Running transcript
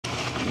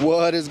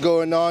What is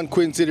going on,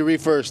 Queen City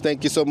Reefers?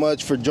 Thank you so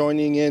much for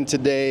joining in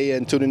today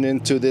and tuning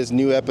into this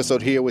new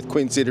episode here with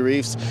Queen City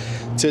Reefs.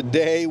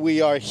 Today we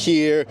are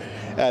here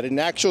at an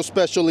actual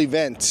special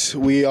event.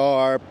 We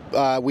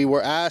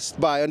were asked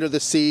by Under the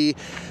Sea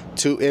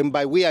to, and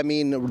by we I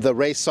mean the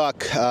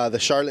RASOC, the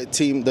Charlotte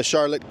team, the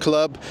Charlotte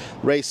Club,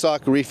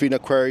 RASOC Reefing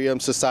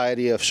Aquarium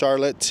Society of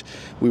Charlotte.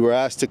 We were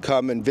asked to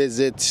come and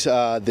visit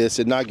this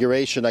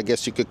inauguration, I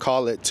guess you could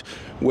call it,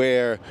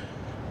 where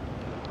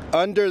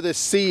Under the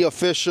Sea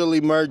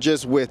officially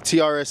merges with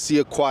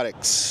TRSC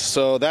Aquatics.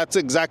 So that's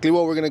exactly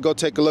what we're gonna go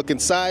take a look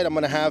inside. I'm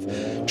gonna have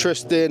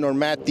Tristian or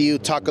Matthew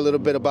talk a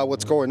little bit about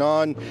what's going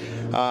on.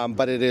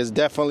 But it is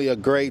definitely a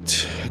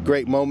great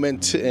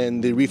moment in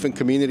the reefing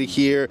community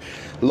here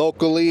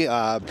locally.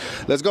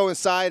 Let's go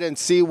inside and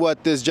see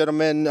what this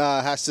gentleman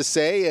has to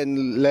say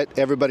and let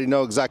everybody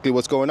know exactly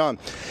what's going on.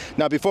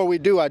 Now, before we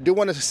do, I do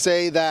want to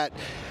say that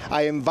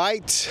I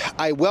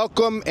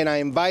welcome and I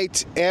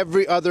invite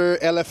every other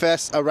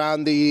LFS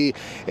around the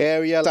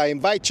area. I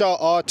invite y'all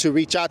all to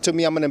reach out to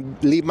me. I'm going to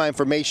leave my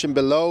information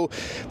below,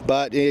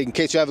 but in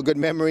case you have a good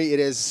memory, it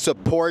is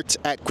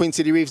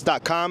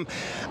support@queencityreefs.com.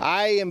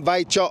 I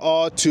invite y'all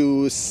all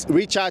to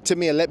reach out to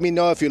me and let me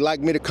know if you'd like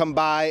me to come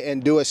by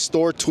and do a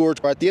store tour.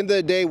 At the end of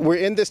the day, we're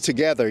in this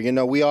together. You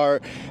know, we are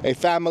a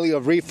family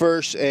of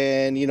reefers,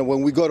 and you know,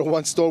 when we go to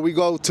one store, we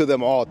go to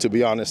them all, to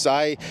be honest.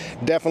 I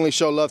definitely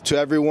show love to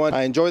everyone.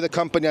 I enjoy the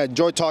company. I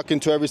enjoy talking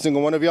to every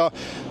single one of y'all.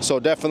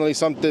 So definitely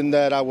something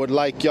that I would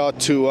like y'all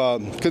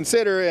to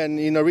consider and,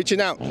 you know,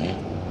 reaching out.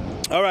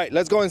 All right,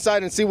 let's go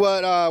inside and see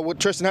what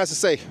Tristian has to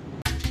say.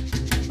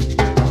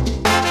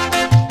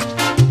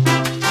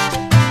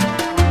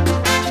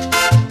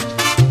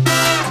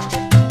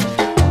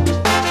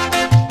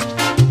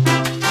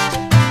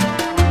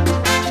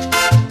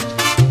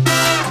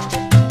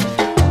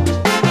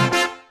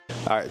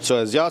 All right, so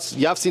as y'all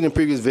have seen in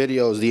previous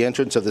videos, the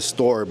entrance of the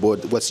store,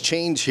 but what's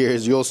changed here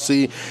is you'll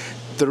see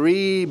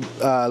 3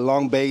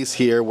 long bays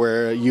here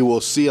where you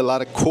will see a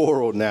lot of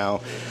coral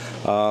now.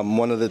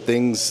 One of the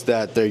things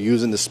that they're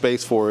using the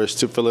space for is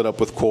to fill it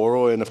up with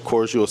coral, and of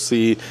course you'll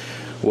see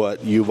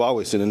what you've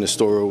always seen in the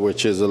store,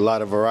 which is a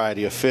lot of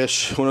variety of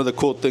fish. One of the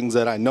cool things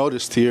that I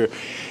noticed here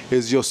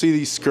is you'll see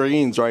these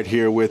screens right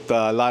here with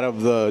a lot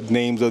of the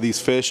names of these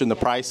fish and the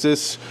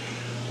prices,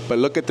 but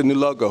look at the new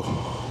logo.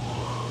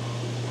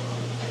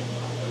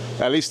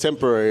 At least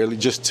temporarily,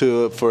 just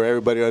for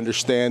everybody to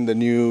understand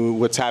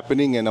what's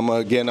happening. And I'm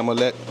gonna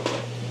let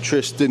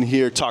Tristian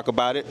here talk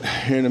about it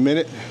here in a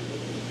minute.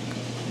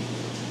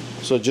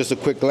 So just a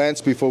quick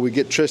glance before we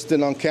get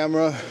Tristian on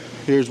camera.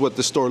 Here's what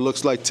the store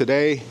looks like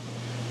today,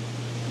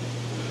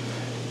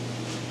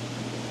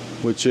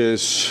 which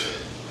is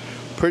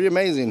pretty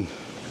amazing.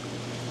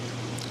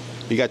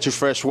 You got your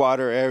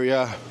freshwater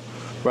area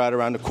right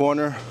around the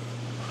corner.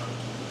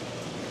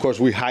 Of course,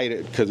 we hide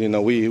it because, you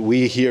know,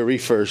 we here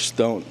reefers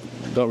don't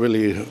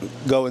really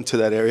go into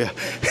that area.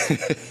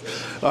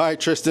 All right,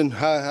 Tristian,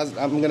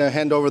 I'm gonna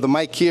hand over the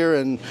mic here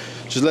and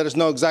just let us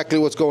know exactly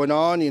what's going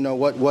on. You know,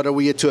 what are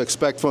we to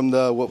expect from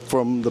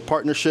the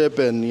partnership,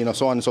 and you know,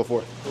 so on and so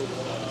forth.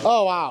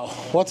 Oh wow,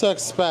 what to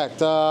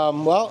expect?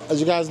 Well, as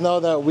you guys know,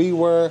 that we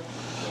were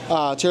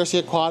TRSC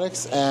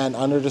Aquatics and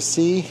Under the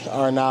Sea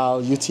are now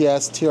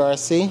UTS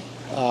TRSC.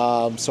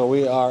 So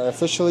we are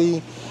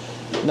officially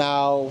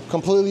now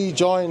completely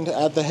joined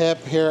at the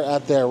hip here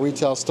at their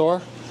retail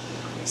store.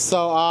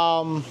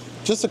 So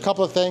just a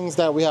couple of things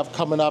that we have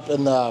coming up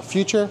in the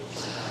future.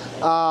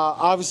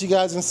 Obviously, you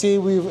guys can see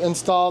we've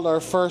installed our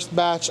first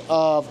batch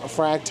of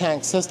frag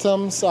tank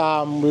systems.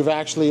 We've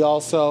actually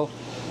also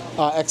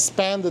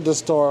expanded the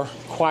store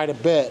quite a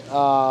bit.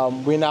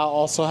 We now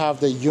also have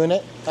the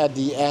unit at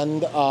the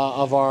end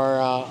of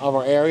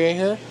our area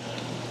here,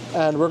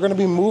 and we're going to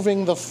be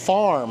moving the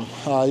farm.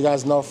 You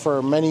guys know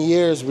for many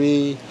years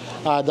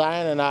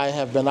Diane and I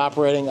have been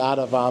operating out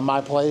of my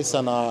place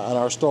and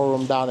our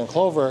storeroom down in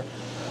Clover,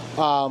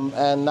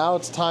 and now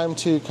it's time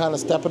to kind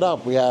of step it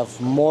up. We have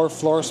more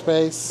floor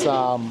space,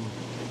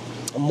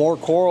 more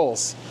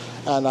corals,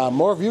 and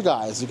more of you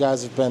guys. You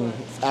guys have been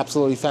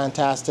absolutely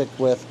fantastic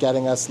with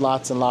getting us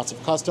lots and lots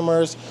of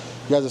customers.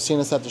 You guys have seen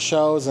us at the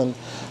shows, and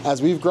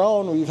as we've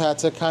grown, we've had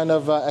to kind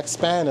of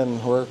expand,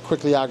 and we're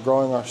quickly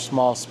outgrowing our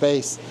small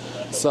space.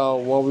 So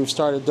what we've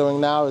started doing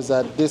now is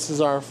that this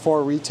is our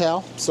for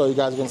retail. So you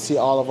guys are going to see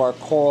all of our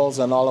corals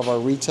and all of our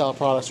retail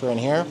products are in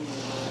here.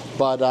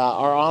 But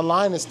our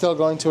online is still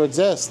going to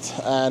exist.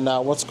 And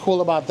what's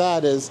cool about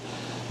that is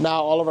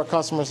now all of our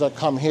customers that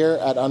come here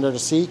at Under the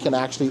Sea can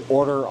actually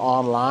order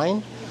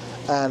online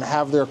and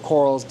have their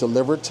corals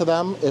delivered to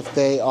them if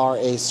they are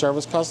a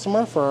service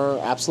customer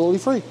for absolutely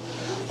free.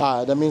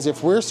 That means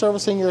if we're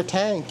servicing your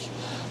tank,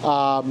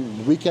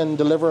 we can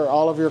deliver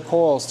all of your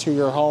corals to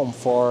your home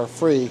for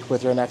free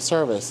with your next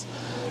service.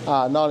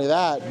 Not only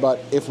that, but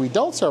if we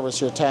don't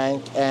service your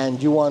tank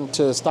and you want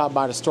to stop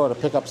by the store to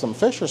pick up some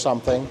fish or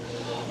something,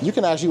 you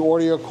can actually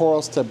order your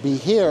corals to be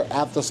here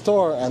at the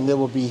store, and they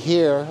will be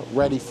here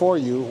ready for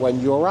you when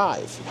you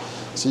arrive.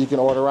 So you can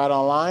order right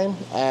online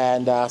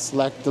and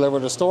select deliver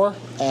to store,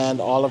 and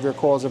all of your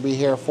corals will be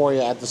here for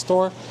you at the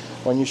store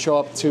when you show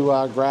up to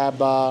grab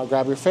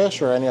your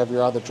fish or any of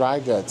your other dry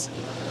goods.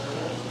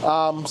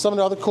 Some of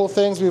the other cool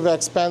things, we've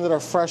expanded our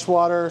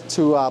freshwater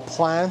to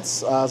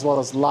plants, as well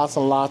as lots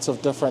and lots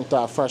of different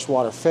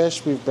freshwater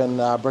fish. We've been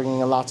bringing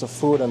in lots of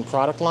food and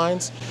product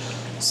lines.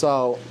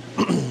 So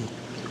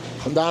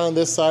down on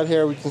this side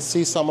here, we can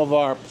see some of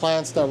our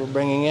plants that we're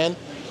bringing in.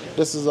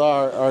 This is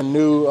our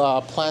new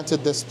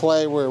planted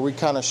display where we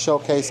kind of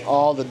showcase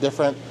all the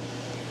different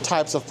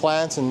types of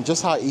plants and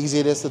just how easy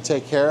it is to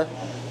take care.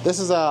 This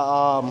is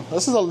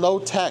a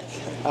low-tech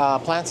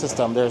plant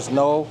system. There's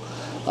no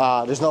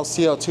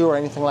CO2 or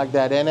anything like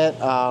that in it.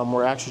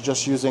 We're actually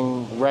just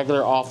using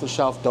regular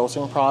off-the-shelf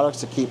dosing products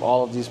to keep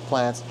all of these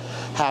plants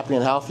happy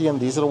and healthy, and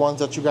these are the ones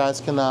that you guys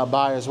can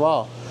buy as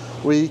well.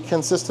 We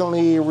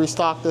consistently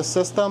restock this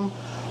system.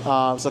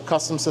 It's a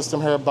custom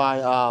system here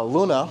by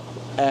Luna,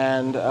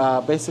 and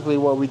basically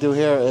what we do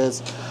here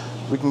is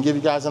we can give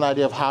you guys an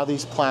idea of how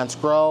these plants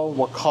grow,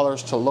 what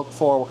colors to look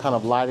for, what kind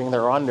of lighting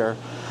they're under,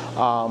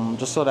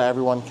 just so that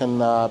everyone can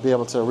be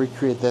able to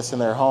recreate this in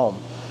their home.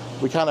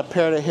 We kind of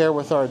paired it here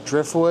with our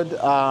driftwood,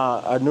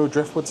 a new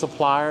driftwood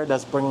supplier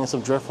that's bringing some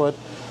driftwood,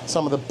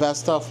 some of the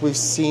best stuff we've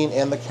seen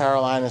in the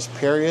Carolinas,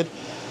 period.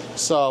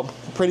 So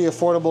pretty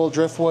affordable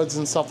driftwoods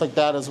and stuff like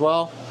that as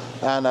well.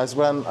 And as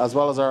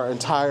well as our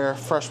entire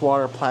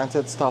freshwater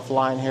planted stuff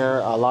line here,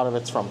 a lot of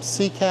it's from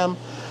Seachem.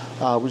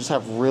 We just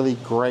have really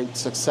great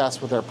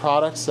success with their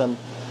products, and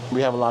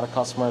we have a lot of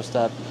customers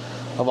that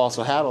have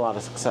also had a lot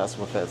of success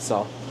with it.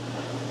 So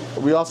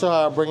we also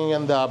are bringing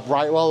in the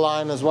Brightwell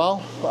line as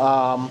well,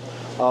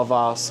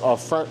 of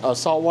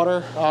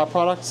saltwater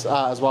products,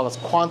 as well as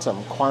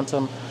Quantum.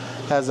 Quantum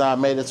has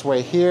made its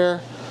way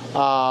here.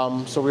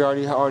 So we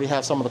already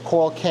have some of the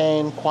coral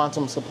cane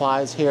Quantum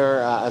supplies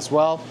here as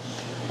well.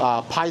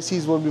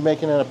 Pisces will be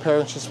making an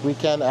appearance this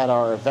weekend at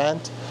our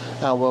event,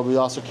 and we'll be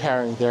also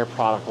carrying their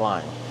product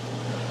line.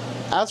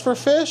 As for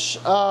fish,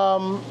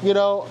 you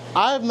know,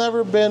 I've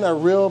never been a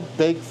real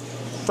big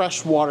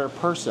freshwater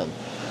person.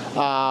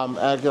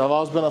 I've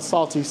always been a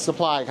salty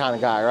supply kind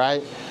of guy,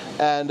 right?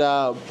 And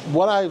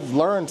what I've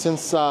learned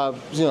since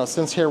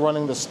since here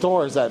running the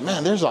store is that,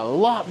 man, there's a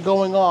lot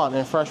going on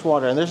in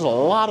freshwater, and there's a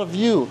lot of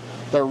you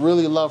that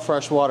really love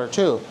freshwater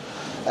too.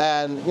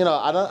 And you know,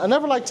 I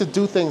never like to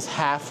do things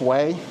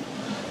halfway,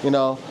 you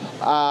know.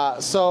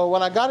 So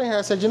when I got in here,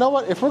 I said, you know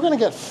what? If we're going to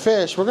get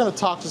fish, we're going to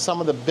talk to some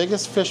of the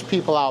biggest fish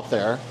people out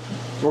there.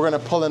 We're going to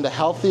pull in the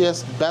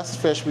healthiest, best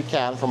fish we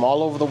can from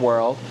all over the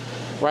world.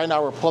 Right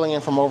now, we're pulling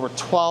in from over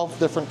 12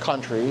 different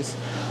countries: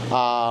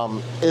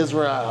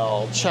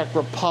 Israel, Czech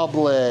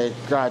Republic,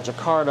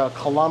 Jakarta,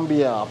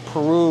 Colombia,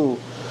 Peru,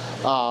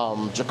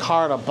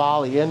 Jakarta,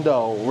 Bali,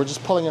 Indo. We're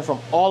just pulling in from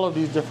all of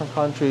these different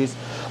countries,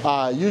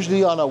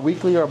 usually on a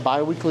weekly or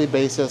bi-weekly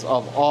basis,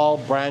 of all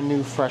brand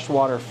new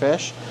freshwater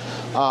fish.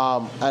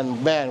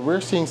 And man,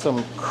 we're seeing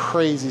some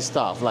crazy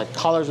stuff, like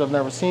colors I've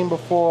never seen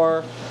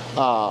before,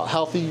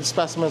 healthy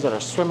specimens that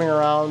are swimming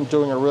around,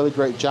 doing a really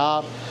great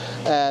job.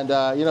 And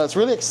you know, it's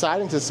really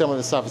exciting to see some of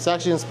this stuff. It's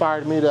actually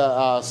inspired me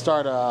to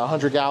start a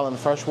 100-gallon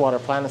freshwater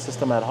planting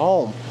system at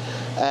home.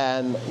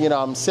 And you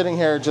know, I'm sitting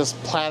here just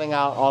planning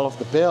out all of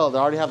the build. I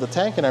already have the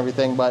tank and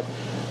everything, but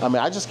I mean,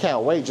 I just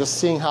can't wait. Just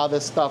seeing how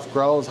this stuff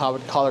grows, how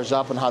it colors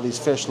up, and how these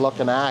fish look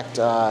and act.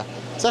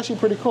 It's actually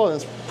pretty cool, and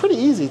it's pretty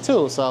easy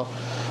too. So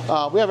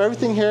we have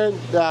everything here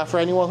for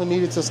anyone who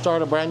needed to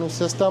start a brand new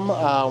system.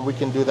 We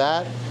can do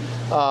that.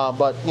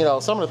 But you know,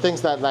 some of the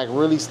things that like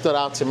really stood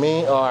out to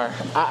me are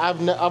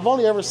I've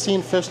only ever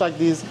seen fish like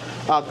these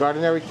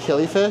Gardnerary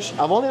killifish.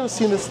 I've only ever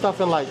seen this stuff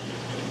in like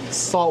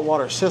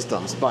saltwater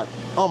systems, but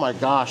oh my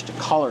gosh, the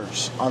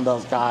colors on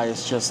those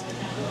guys just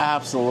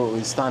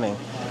absolutely stunning.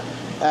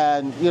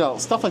 And you know,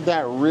 stuff like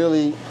that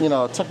really, you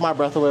know, took my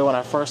breath away when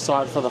I first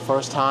saw it for the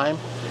first time,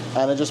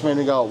 and it just made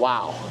me go,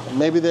 wow,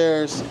 maybe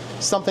there's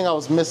something I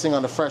was missing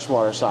on the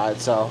freshwater side.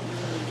 So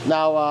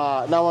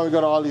now when we go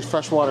to all these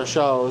freshwater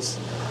shows,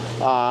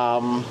 it's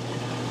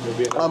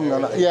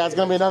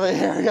gonna be another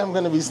area I'm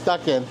gonna be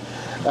stuck in.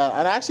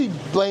 And I actually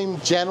blame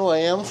Jen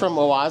William from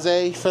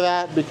Oase for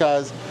that,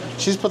 because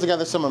she's put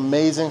together some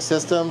amazing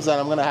systems, and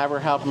I'm gonna have her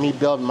help me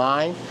build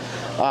mine.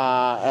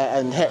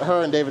 And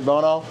her and David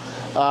Bono,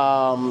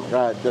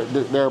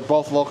 they're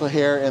both local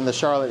here in the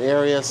Charlotte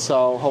area,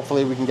 so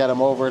hopefully we can get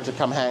them over to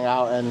come hang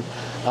out and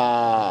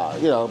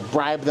you know,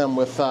 bribe them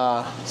with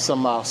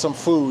some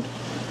food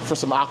for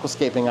some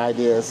aquascaping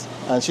ideas.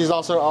 And she's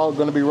also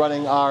going to be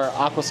running our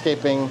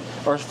aquascaping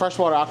or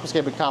freshwater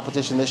aquascaping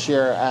competition this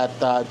year at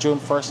June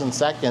 1st and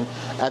 2nd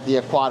at the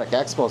Aquatic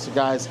Expo. So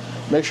guys,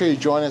 make sure you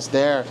join us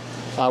there.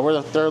 We're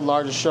the third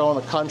largest show in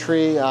the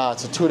country.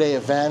 It's a 2-day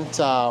event.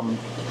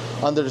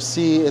 Under the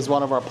Sea is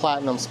one of our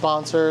platinum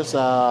sponsors.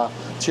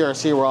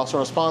 TRC, we're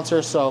also a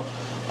sponsor. So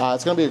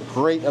it's going to be a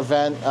great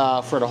event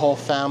for the whole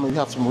family. We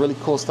have some really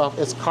cool stuff.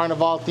 It's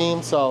Carnival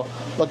themed, so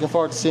looking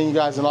forward to seeing you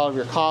guys in all of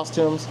your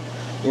costumes.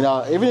 You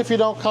know, even if you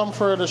don't come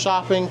for the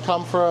shopping,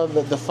 come for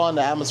the fun,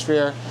 the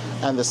atmosphere,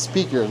 and the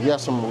speakers. We have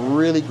some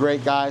really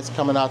great guys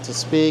coming out to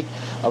speak.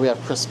 We have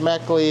Chris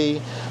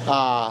Meckley,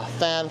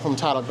 Than from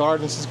Tidal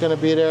Gardens is going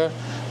to be there.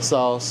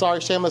 So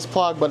sorry, shameless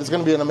plug, but it's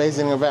going to be an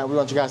amazing event. We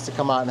want you guys to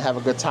come out and have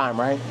a good time,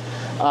 right?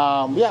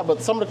 Yeah,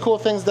 but some of the cool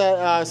things that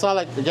I saw,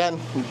 like, again,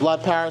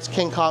 blood parrots,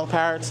 King Kong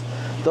parrots.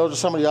 Those are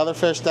some of the other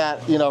fish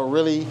that, you know,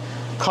 really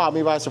caught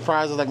me by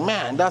surprise. I was like,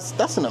 man,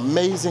 that's an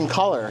amazing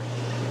color.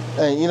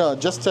 And, you know,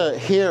 just to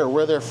hear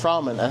where they're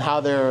from and how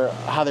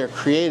they're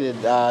created,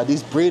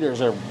 these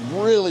breeders are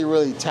really,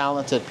 really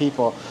talented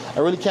people. I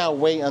really can't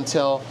wait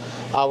until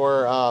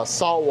our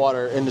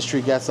saltwater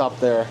industry gets up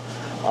there.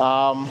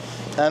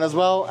 And as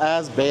well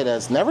as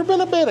betas. Never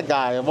been a beta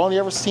guy. I've only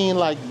ever seen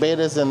like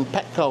betas in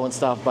Petco and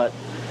stuff, but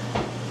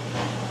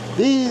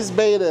these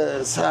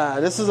betas,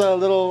 this is a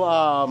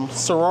little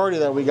sorority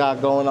that we got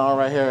going on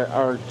right here,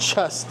 are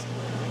just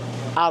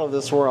out of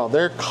this world.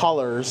 Their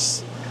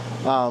colors,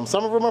 some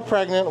of them are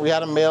pregnant. We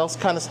had a male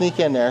kind of sneak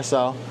in there,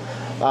 so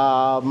you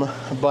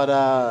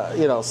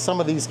know,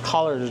 some of these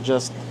colors are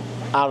just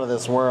out of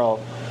this world.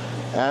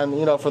 And,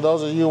 you know, for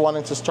those of you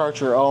wanting to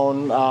start your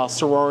own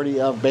sorority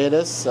of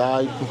betas,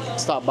 you can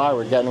stop by.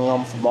 We're getting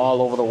them from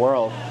all over the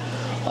world.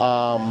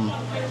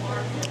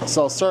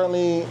 So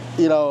certainly,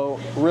 you know,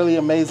 really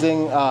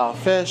amazing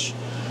fish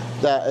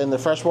that in the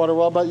freshwater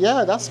world. But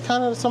yeah, that's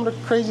kind of some of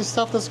the crazy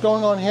stuff that's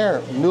going on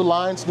here. New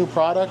lines, new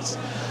products.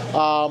 We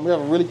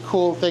have a really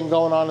cool thing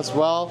going on as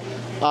well.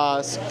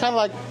 It's kind of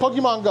like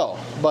Pokemon Go.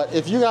 But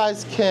if you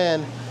guys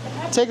can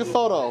take a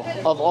photo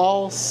of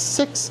all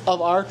 6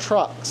 of our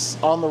trucks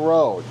on the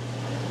road,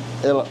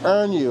 it'll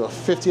earn you a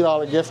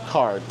 $50 gift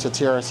card to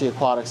TRC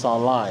Aquatics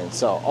Online.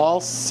 So all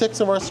 6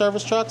 of our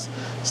service trucks,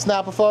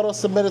 snap a photo,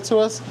 submit it to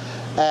us,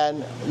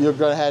 and you'll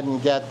go ahead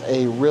and get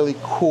a really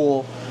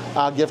cool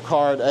gift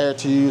card there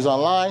to use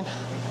online.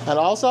 And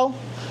also,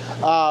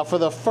 for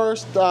the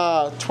first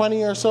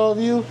 20 or so of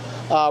you,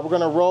 we're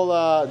going to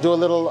do a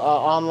little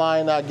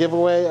online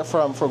giveaway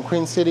from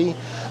Queen City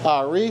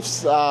Reefs.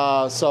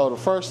 So the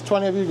first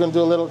 20 of you are going to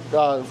do a little,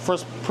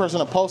 first person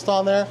to post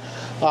on there.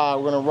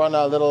 We're going to run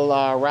a little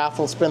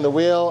raffle, spin the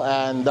wheel,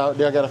 and they'll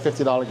get a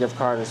 $50 gift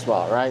card as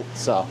well, right?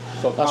 So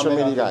that's from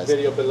me to you guys.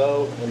 Video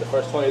below, and the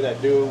first 20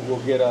 that do will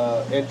get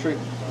an entry.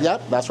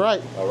 Yep, that's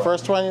right.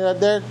 First 20 that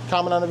there,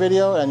 comment on the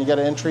video, and you get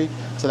an entry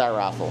to that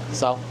raffle.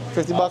 So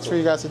 50 bucks for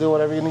you guys to do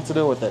whatever you need to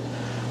do with it.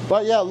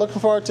 But yeah, looking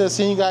forward to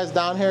seeing you guys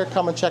down here.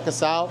 Come and check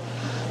us out.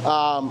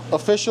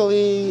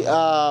 Officially,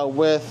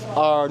 with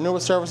our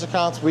newest service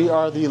accounts, we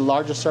are the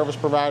largest service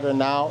provider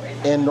now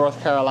in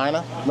North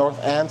Carolina, North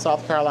and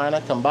South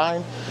Carolina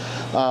combined.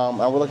 And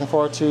we're looking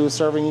forward to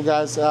serving you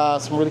guys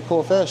some really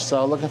cool fish.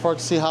 So looking forward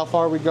to see how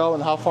far we go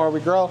and how far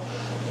we grow.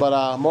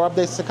 But more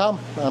updates to come.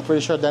 I'm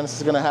pretty sure Dennis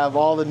is going to have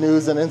all the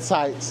news and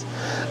insights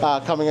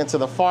coming into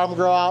the farm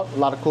grow out. A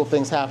lot of cool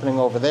things happening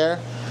over there.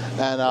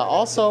 And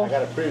also, I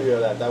got a preview of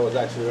that. That was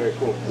actually very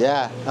cool.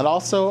 Yeah, and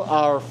also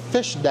our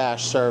Fish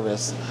Dash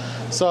service.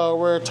 So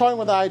we're toying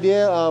with the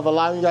idea of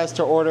allowing you guys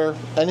to order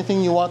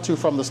anything you want to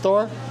from the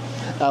store.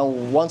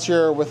 And once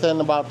you're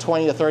within about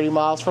 20 to 30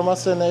 miles from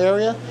us in the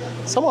area,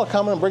 someone will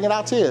come and bring it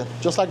out to you,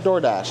 just like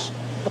DoorDash.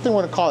 I think we're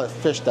going to call it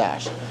Fish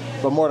Dash,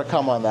 but more to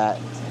come on that.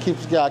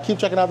 Keep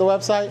checking out the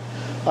website.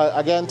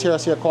 Again,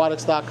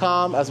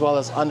 trcaquatics.com, as well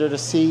as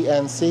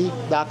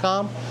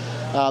undertheseanc.com.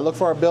 Look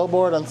for our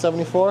billboard on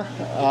 74.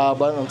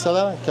 But until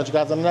then, I'll catch you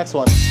guys on the next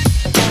one.